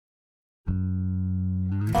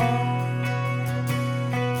My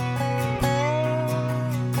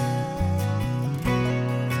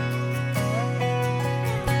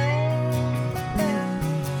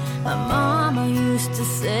mama used to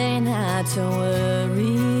say not to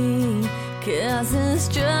worry, 'cause it's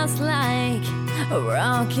just like a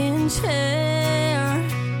rocking chair.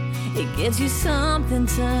 It gives you something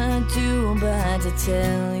to do, but to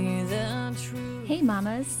tell you the truth. Hey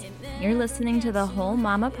mamas, you're listening to the Whole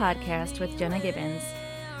Mama podcast with Jenna Gibbons.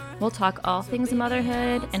 We'll talk all things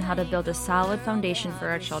motherhood and how to build a solid foundation for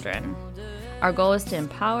our children. Our goal is to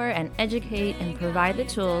empower and educate and provide the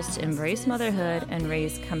tools to embrace motherhood and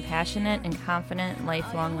raise compassionate and confident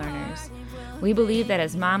lifelong learners. We believe that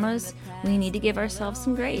as mamas, we need to give ourselves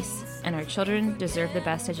some grace, and our children deserve the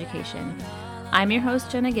best education. I'm your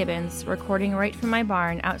host, Jenna Gibbons, recording right from my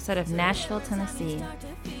barn outside of Nashville, Tennessee.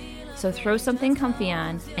 So throw something comfy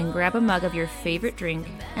on and grab a mug of your favorite drink,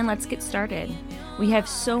 and let's get started. We have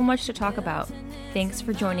so much to talk about. Thanks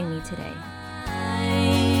for joining me today.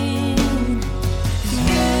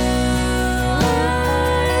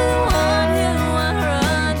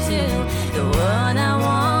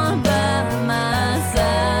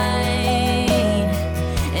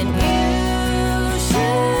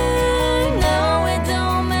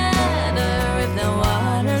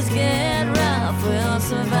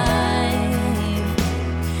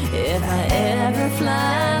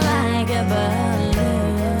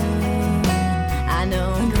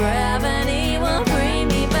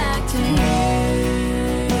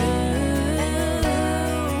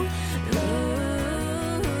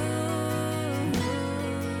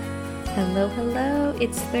 Hello,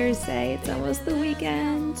 it's Thursday, it's almost the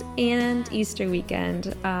weekend, and Easter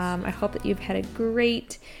weekend. I hope that you've had a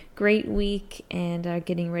great week and are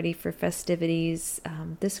getting ready for festivities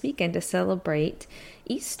this weekend to celebrate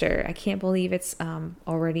Easter. I can't believe it's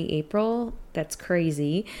already April. That's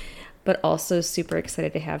crazy, but also super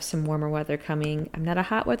excited to have some warmer weather coming. I'm not a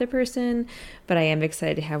hot weather person, but I am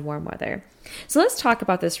excited to have warm weather. So let's talk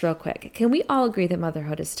about this real quick. Can we all agree that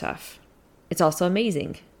motherhood is tough? It's also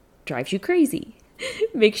amazing. Drives you crazy,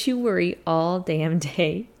 makes you worry all damn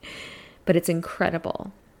day, but it's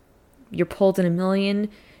incredible. You're pulled in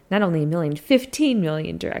 15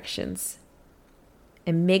 million directions.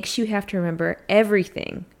 It makes you have to remember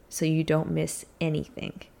everything so you don't miss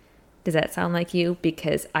anything. Does that sound like you?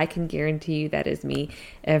 Because I can guarantee you that is me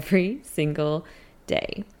every single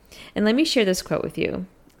day. And let me share this quote with you.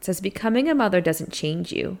 It says, "Becoming a mother doesn't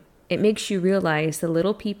change you. It makes you realize the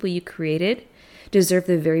little people you created deserve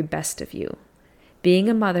the very best of you. Being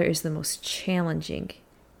a mother is the most challenging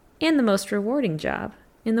and the most rewarding job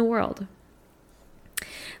in the world."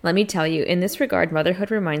 Let me tell you, in this regard,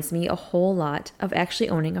 motherhood reminds me a whole lot of actually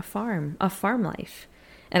owning a farm life.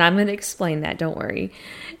 And I'm going to explain that, don't worry.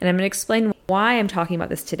 And I'm going to explain why I'm talking about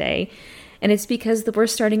this today. And it's because we're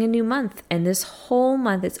starting a new month, and this whole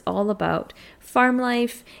month is all about farm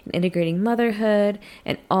life and integrating motherhood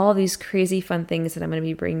and all these crazy fun things that I'm going to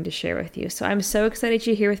be bringing to share with you. So I'm so excited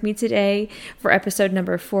you're here with me today for episode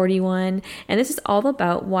number 41. And this is all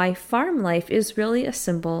about why farm life is really a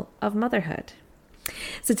symbol of motherhood.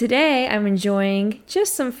 So today I'm enjoying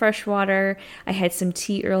just some fresh water. I had some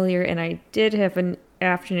tea earlier, and I did have an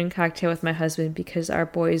afternoon cocktail with my husband because our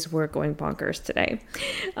boys were going bonkers today.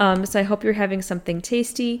 So I hope you're having something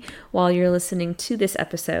tasty while you're listening to this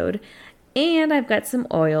episode. And I've got some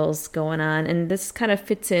oils going on, and this kind of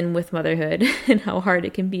fits in with motherhood and how hard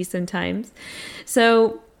it can be sometimes.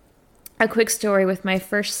 So a quick story with my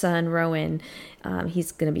first son, Rowan.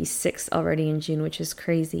 He's going to be 6 already in June, which is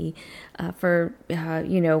crazy. For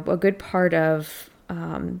a good part of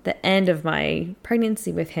the end of my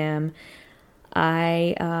pregnancy with him,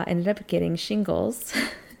 I ended up getting shingles,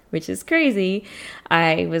 which is crazy.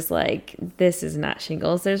 I was like, this is not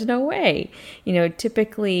shingles. There's no way.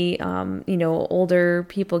 Typically, older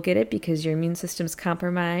people get it because your immune system's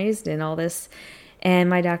compromised and all this. And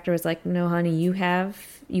my doctor was like, no, honey, you have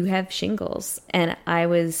shingles. And I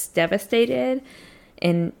was devastated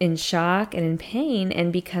and in shock and in pain.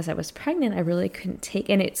 And because I was pregnant, I really couldn't take,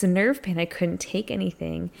 and it's a nerve pain. I couldn't take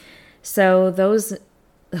anything. So those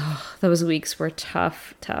weeks were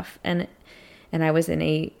tough. And I was in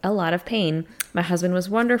a lot of pain. My husband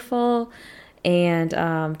was wonderful and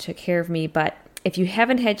took care of me. But if you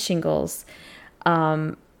haven't had shingles,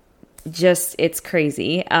 it's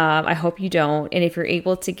crazy. I hope you don't. And if you're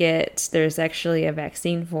able to there's actually a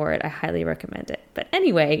vaccine for it. I highly recommend it. But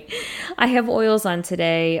anyway, I have oils on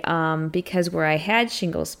today because where I had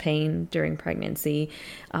shingles pain during pregnancy,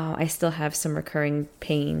 I still have some recurring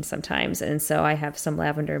pain sometimes. And so I have some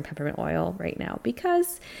lavender and peppermint oil right now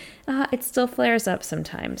because it still flares up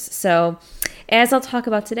sometimes. So as I'll talk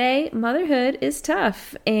about today, motherhood is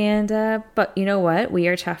tough. And but you know what? We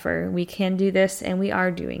are tougher. We can do this, and we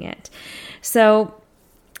are doing it. So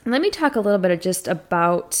let me talk a little bit just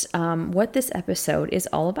about what this episode is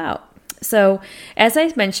all about. So as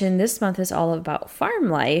I mentioned, this month is all about farm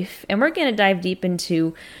life, and we're going to dive deep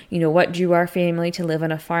into, what drew our family to live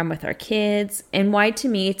on a farm with our kids, and why to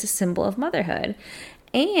me it's a symbol of motherhood,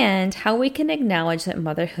 and how we can acknowledge that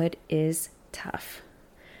motherhood is tough.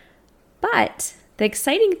 But the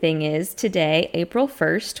exciting thing is today, April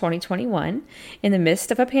 1st, 2021, in the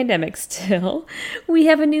midst of a pandemic still, we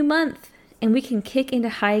have a new month, and we can kick into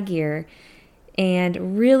high gear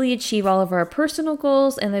and really achieve all of our personal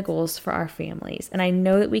goals and the goals for our families. And I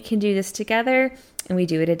know that we can do this together, and we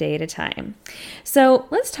do it a day at a time. So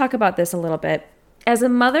let's talk about this a little bit. As a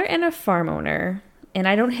mother and a farm owner, and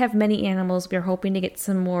I don't have many animals, we're hoping to get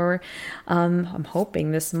some more, I'm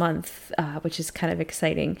hoping this month, which is kind of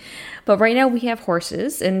exciting. But right now we have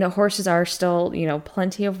horses, and the horses are still,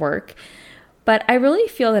 plenty of work. But I really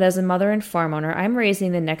feel that as a mother and farm owner, I'm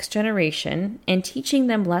raising the next generation and teaching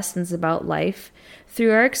them lessons about life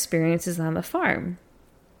through our experiences on the farm.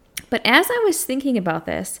 But as I was thinking about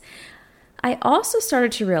this, I also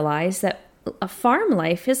started to realize that a farm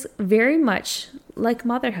life is very much like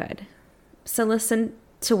motherhood. So listen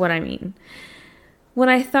to what I mean. When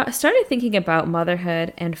I started thinking about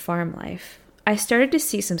motherhood and farm life, I started to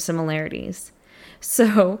see some similarities.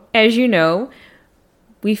 So, as you know,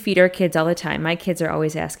 we feed our kids all the time. My kids are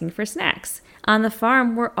always asking for snacks. On the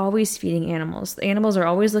farm, we're always feeding animals. The animals are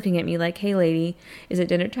always looking at me like, hey, lady, is it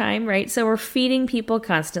dinner time, right? So we're feeding people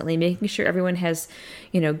constantly, making sure everyone has,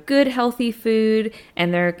 good, healthy food,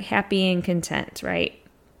 and they're happy and content, right?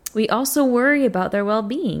 We also worry about their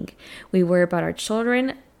well-being. We worry about our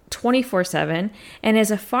children 24/7. And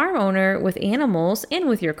as a farm owner with animals and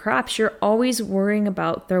with your crops, you're always worrying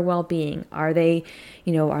about their well-being. Are they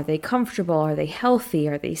comfortable? Are they healthy?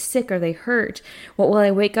 Are they sick? Are they hurt? What will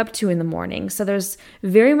I wake up to in the morning? So there's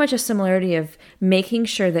very much a similarity of making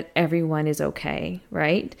sure that everyone is okay,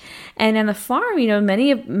 right? And on the farm,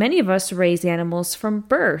 many of us raise animals from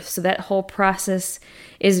birth. So that whole process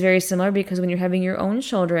is very similar, because when you're having your own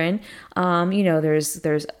children,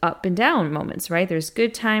 there's up and down moments, right? There's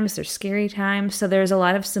good times, there's scary times. So there's a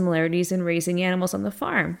lot of similarities in raising animals on the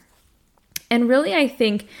farm. And really, I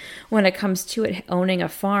think when it comes to it, owning a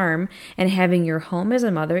farm and having your home as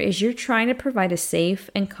a mother is you're trying to provide a safe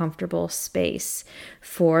and comfortable space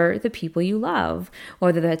for the people you love,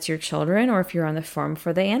 whether that's your children or if you're on the farm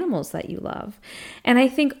for the animals that you love. And I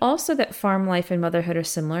think also that farm life and motherhood are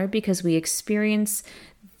similar because we experience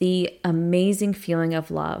the amazing feeling of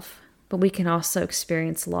love, but we can also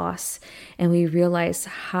experience loss, and we realize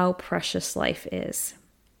how precious life is.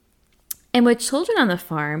 And with children on the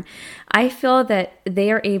farm, I feel that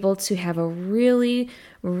they are able to have a really,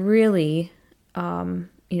 really,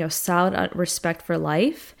 solid respect for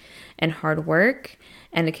life and hard work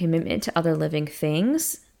and a commitment to other living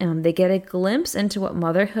things. They get a glimpse into what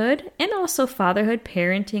motherhood and also fatherhood,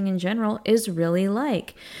 parenting in general, is really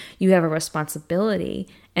like. You have a responsibility,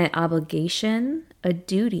 an obligation, a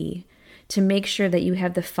duty to make sure that you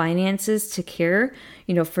have the finances to care,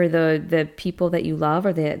 for the people that you love,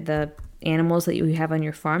 or the animals that you have on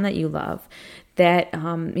your farm that you love, that,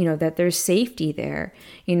 that there's safety there.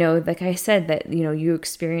 Like I said, that, you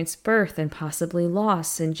experience birth and possibly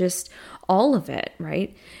loss and just all of it,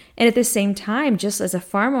 right? And at the same time, just as a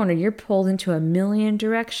farm owner, you're pulled into a million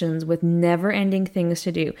directions with never-ending things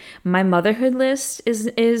to do. My motherhood list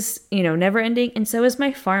is never-ending, and so is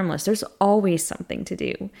my farm list. There's always something to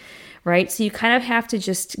do, right? So you kind of have to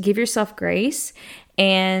just give yourself grace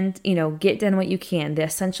and, get done what you can, the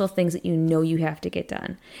essential things that you have to get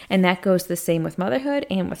done. And that goes the same with motherhood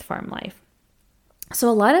and with farm life. So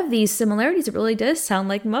a lot of these similarities, it really does sound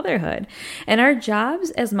like motherhood. And our jobs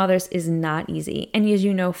as mothers is not easy. And as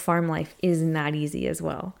you know, farm life is not easy as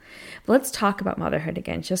well. But let's talk about motherhood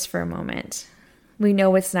again, just for a moment. We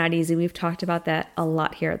know it's not easy. We've talked about that a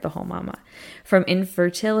lot here at the Whole Mama. From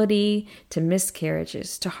infertility to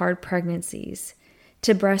miscarriages, to hard pregnancies,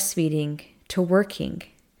 to breastfeeding, to working,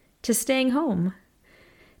 to staying home,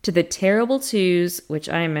 to the terrible twos, which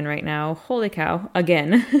I am in right now, holy cow,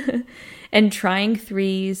 again, and trying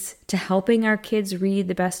threes, to helping our kids read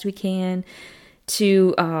the best we can,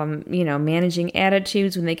 to, managing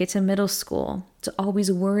attitudes when they get to middle school, to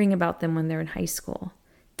always worrying about them when they're in high school,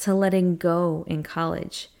 to letting go in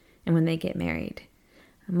college and when they get married.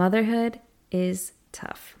 Motherhood is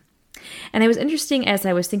tough. And it was interesting as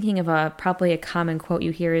I was thinking of probably a common quote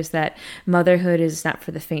you hear is that motherhood is not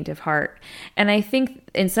for the faint of heart. And I think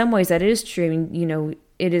in some ways that is true. I mean,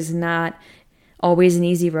 it is not always an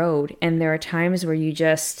easy road. And there are times where you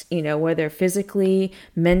just, whether physically,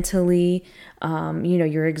 mentally,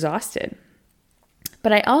 you're exhausted.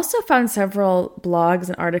 But I also found several blogs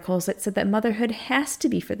and articles that said that motherhood has to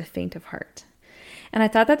be for the faint of heart. And I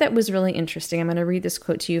thought that was really interesting. I'm going to read this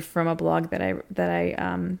quote to you from a blog that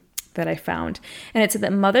I found. And it said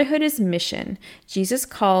that motherhood is mission. Jesus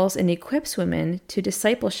calls and equips women to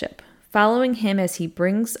discipleship, following him as he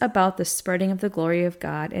brings about the spreading of the glory of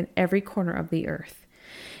God in every corner of the earth.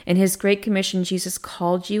 In his great commission, Jesus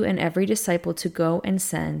called you and every disciple to go and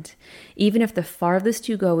send, even if the farthest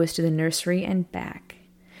you go is to the nursery and back.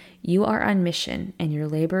 You are on mission, and your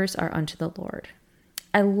labors are unto the Lord.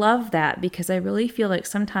 I love that because I really feel like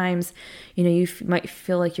sometimes, you might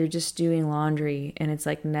feel like you're just doing laundry and it's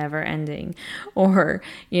like never ending. Or,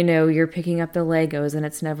 you're picking up the Legos and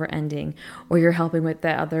it's never ending. Or you're helping with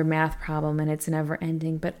that other math problem and it's never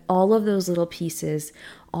ending. But all of those little pieces,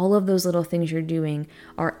 all of those little things you're doing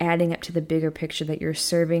are adding up to the bigger picture that you're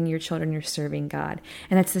serving your children, you're serving God.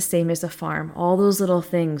 And that's the same as a farm. All those little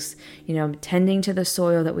things, tending to the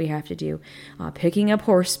soil that we have to do, picking up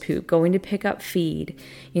horse poop, going to pick up feed,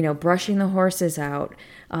 brushing the horses out.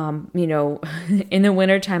 In the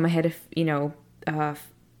wintertime, I had to,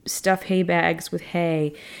 stuff hay bags with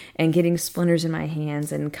hay and getting splinters in my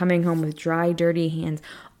hands and coming home with dry, dirty hands.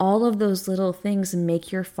 All of those little things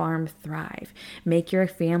make your farm thrive, make your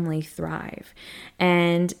family thrive.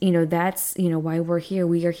 And, that's, why we're here.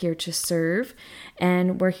 We are here to serve,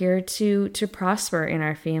 and we're here to prosper in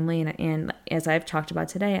our family and as I've talked about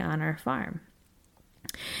today, on our farm.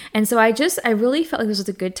 And so I really felt like this was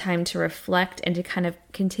a good time to reflect and to kind of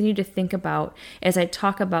continue to think about, as I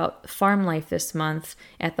talk about farm life this month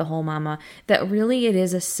at the Whole Mama, that really it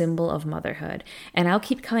is a symbol of motherhood. And I'll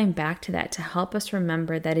keep coming back to that to help us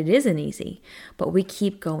remember that it isn't easy, but we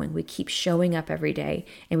keep going, we keep showing up every day,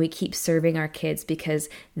 and we keep serving our kids because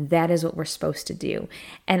that is what we're supposed to do.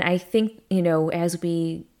 And I think, as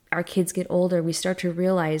our kids get older, we start to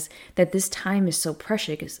realize that this time is so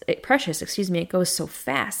precious, it goes so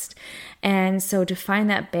fast. And so to find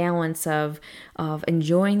that balance of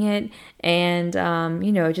enjoying it and,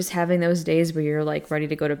 just having those days where you're like ready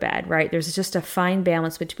to go to bed, right? There's just a fine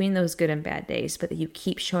balance between those good and bad days, but that you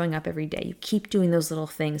keep showing up every day. You keep doing those little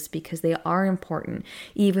things because they are important,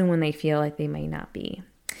 even when they feel like they may not be.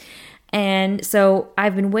 And so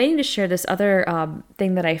I've been waiting to share this other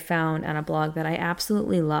thing that I found on a blog that I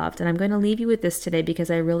absolutely loved. And I'm going to leave you with this today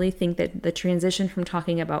because I really think that the transition from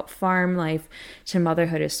talking about farm life to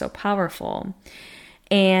motherhood is so powerful.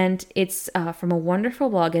 And it's from a wonderful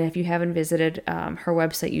blog. And if you haven't visited her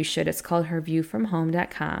website, you should. It's called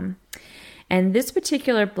herviewfromhome.com. And this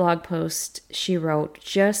particular blog post she wrote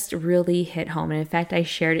just really hit home. And in fact, I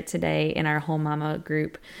shared it today in our Whole Mama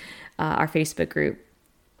group, our Facebook group,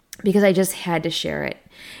 because I just had to share it.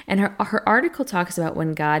 And her article talks about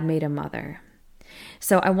when God made a mother.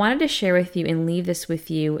 So I wanted to share with you and leave this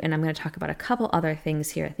with you, and I'm going to talk about a couple other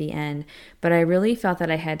things here at the end, but I really felt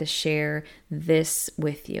that I had to share this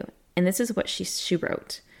with you. And this is what she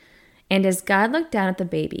wrote. And as God looked down at the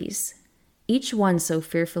babies, each one so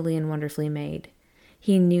fearfully and wonderfully made,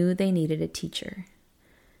 he knew they needed a teacher.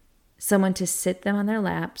 Someone to sit them on their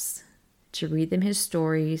laps, to read them his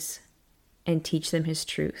stories, and teach them his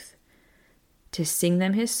truth, to sing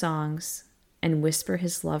them his songs and whisper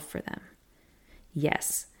his love for them.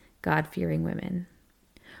 Yes, God-fearing women.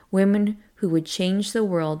 Women who would change the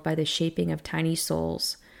world by the shaping of tiny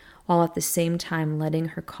souls, while at the same time letting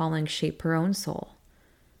her calling shape her own soul.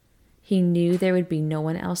 He knew there would be no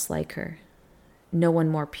one else like her, no one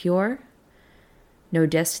more pure, no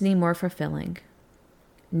destiny more fulfilling,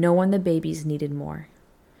 no one the babies needed more.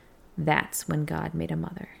 That's when God made a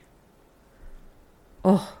mother.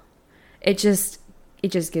 Oh, it just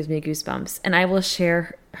gives me goosebumps. And I will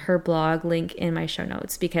share her blog link in my show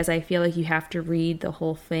notes because I feel like you have to read the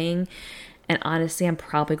whole thing. And honestly, I'm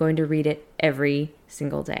probably going to read it every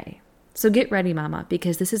single day. So get ready, Mama,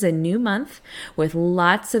 because this is a new month with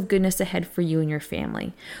lots of goodness ahead for you and your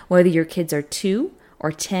family. Whether your kids are 2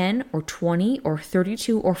 or 10 or 20 or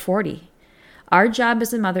 32 or 40. Our job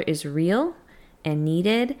as a mother is real and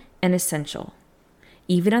needed and essential.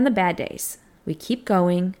 Even on the bad days. We keep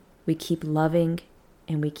going, we keep loving,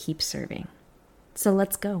 and we keep serving. So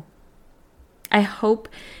let's go. I hope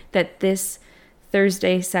that this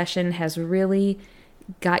Thursday session has really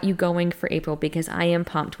got you going for April because I am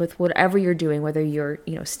pumped with whatever you're doing, whether you're,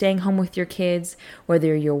 staying home with your kids,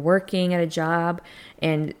 whether you're working at a job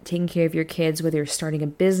and taking care of your kids, whether you're starting a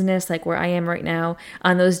business like where I am right now,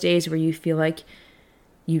 on those days where you feel like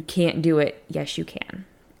you can't do it, yes, you can.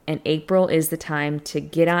 And April is the time to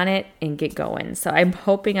get on it and get going. So I'm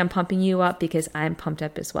hoping I'm pumping you up because I'm pumped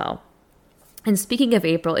up as well. And speaking of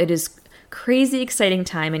April, it is crazy exciting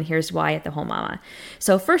time, and here's why at the Whole Mama.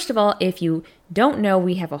 So first of all, if you don't know,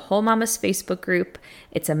 we have a Whole Mamas Facebook group.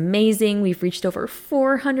 It's amazing. We've reached over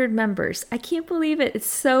 400 members. I can't believe it. It's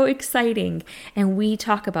so exciting. And we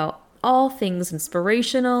talk about all things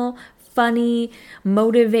inspirational, funny,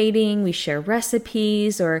 motivating. We share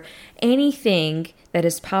recipes or anything that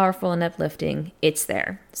is powerful and uplifting. It's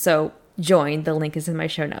there. So join. The link is in my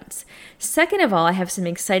show notes. Second of all, I have some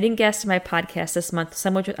exciting guests in my podcast this month,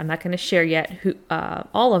 some of which I'm not going to share yet,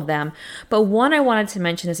 all of them. But one I wanted to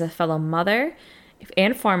mention is a fellow mother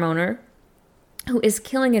and farm owner who is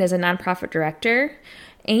killing it as a nonprofit director,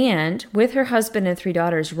 and with her husband and 3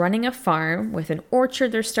 daughters running a farm with an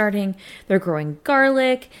orchard they're starting. They're growing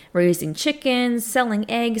garlic, raising chickens, selling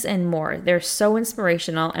eggs, and more. They're so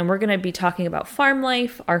inspirational, and we're going to be talking about farm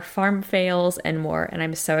life, our farm fails, and more, and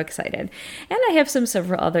I'm so excited. And I have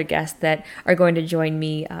several other guests that are going to join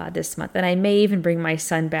me this month, and I may even bring my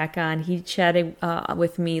son back on. He chatted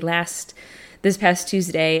with me this past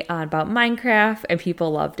Tuesday about Minecraft, and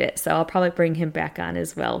people loved it, so I'll probably bring him back on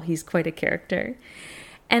as well. He's quite a character.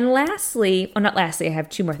 And lastly, I have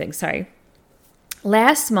 2 more things, sorry.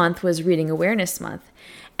 Last month was Reading Awareness Month,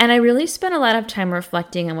 and I really spent a lot of time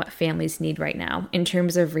reflecting on what families need right now in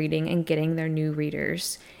terms of reading and getting their new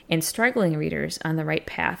readers and struggling readers on the right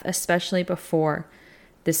path, especially before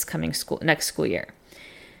this coming next school year.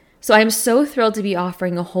 So I'm so thrilled to be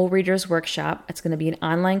offering a whole readers workshop. It's going to be an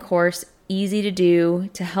online course, easy to do,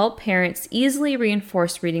 to help parents easily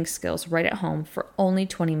reinforce reading skills right at home for only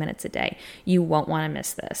 20 minutes a day. You won't want to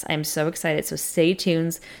miss this. I'm so excited. So stay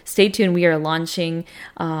tuned. We are launching,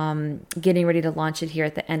 getting ready to launch it here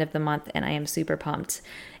at the end of the month, and I am super pumped.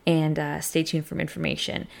 And stay tuned for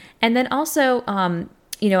information. And then also,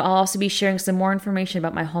 I'll also be sharing some more information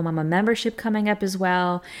about my Whole Mama membership coming up as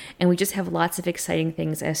well. And we just have lots of exciting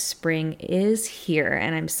things as spring is here,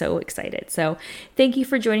 and I'm so excited. So thank you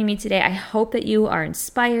for joining me today. I hope that you are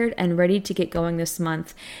inspired and ready to get going this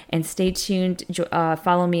month. And stay tuned.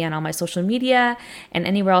 Follow me on all my social media and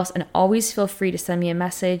anywhere else. And always feel free to send me a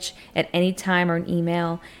message at any time or an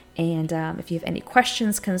email. And if you have any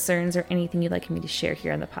questions, concerns, or anything you'd like me to share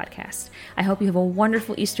here on the podcast. I hope you have a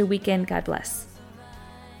wonderful Easter weekend. God bless.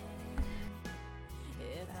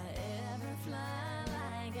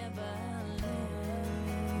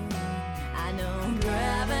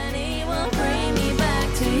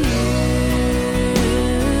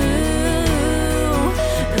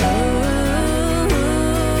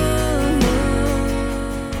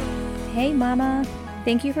 Hey Mama,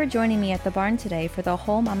 thank you for joining me at the barn today for the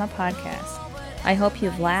Whole Mama podcast. I hope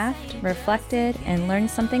you've laughed, reflected, and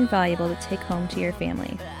learned something valuable to take home to your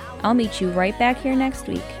family. I'll meet you right back here next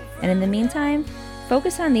week, and in the meantime,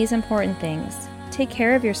 focus on these important things. Take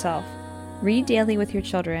care of yourself, read daily with your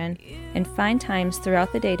children, and find times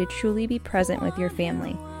throughout the day to truly be present with your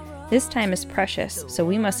family. This time is precious, so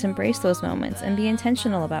we must embrace those moments and be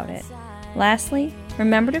intentional about it. Lastly,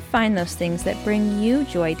 remember to find those things that bring you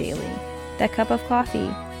joy daily. That cup of coffee,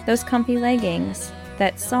 those comfy leggings,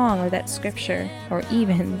 that song or that scripture, or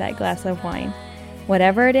even that glass of wine.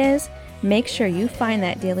 Whatever it is, make sure you find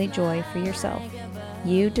that daily joy for yourself.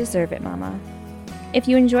 You deserve it, Mama. If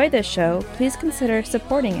you enjoyed this show, please consider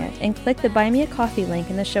supporting it and click the Buy Me a Coffee link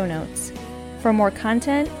in the show notes. For more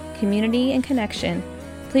content, community, and connection,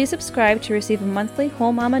 please subscribe to receive a monthly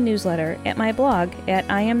Whole Mama newsletter at my blog at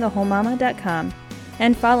iamthewholemama.com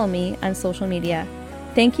and follow me on social media.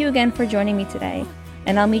 Thank you again for joining me today,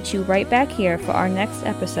 and I'll meet you right back here for our next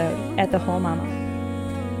episode at The Whole Mama.